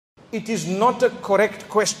it is not a correct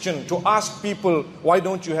question to ask people, why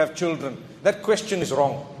don't you have children? That question is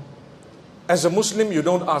wrong. As a Muslim, you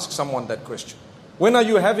don't ask someone that question. When are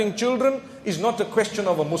you having children is not a question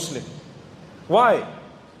of a Muslim. Why?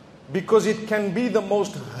 Because it can be the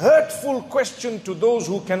most hurtful question to those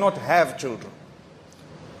who cannot have children.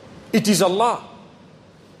 It is Allah.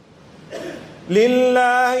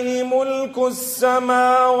 لِلَّهِ مُلْكُ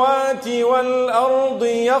السَّمَاوَاتِ وَالْأَرْضِ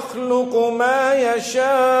يَخْلُقُ مَا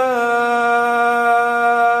يَشَاءُ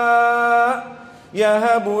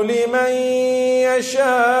يَهَبُ لِمَنْ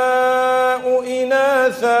يَشَاءُ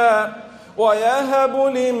إِنَاثًا وَيَهَبُ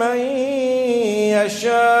لِمَنْ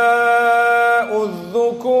يَشَاءُ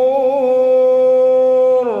الذُّكُورَ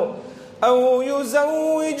أَوْ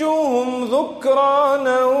يُزَوِّجُهُمْ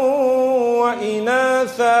ذُكْرَانًا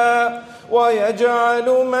وَإِنَاثًا وَيَجْعَلُ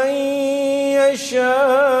مَنْ يَشَاءُ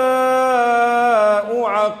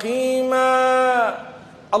عَقِيمًا.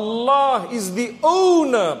 Allah is the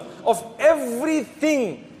owner of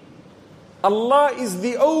everything. Allah is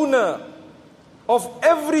the owner of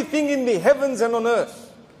everything in the heavens and on earth.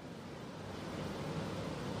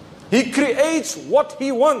 He creates what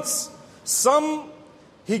He wants. Some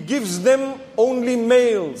He gives them only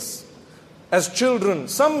males as children.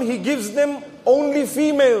 Some He gives them only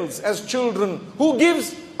females as children. Who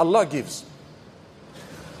gives? Allah gives.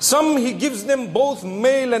 Some He gives them both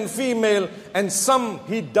male and female, and some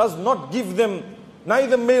He does not give them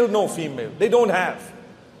neither male nor female. They don't have.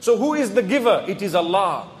 So who is the giver? It is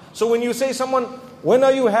Allah. So when you say someone, when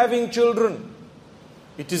are you having children?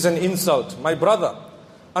 It is an insult. My brother,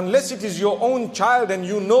 unless it is your own child and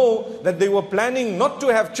you know that they were planning not to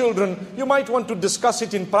have children, you might want to discuss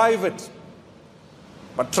it in private.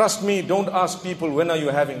 But trust me, don't ask people, when are you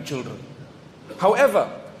having children? However,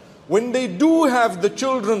 when they do have the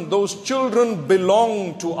children, those children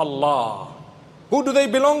belong to Allah. Who do they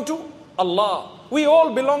belong to? Allah. We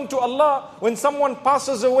all belong to Allah. When someone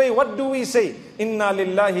passes away, what do we say? Inna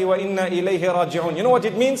lillahi wa inna ilayhi raji'un. You know what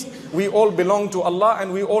it means? We all belong to Allah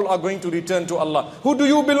and we all are going to return to Allah. Who do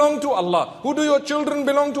you belong to? Allah. Who do your children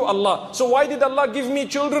belong to? Allah. So why did Allah give me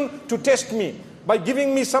children? To test me. By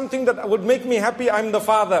giving me something that would make me happy, I'm the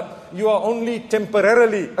father. You are only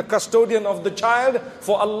temporarily a custodian of the child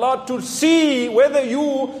for Allah to see whether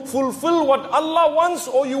you fulfill what Allah wants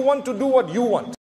or you want to do what you want.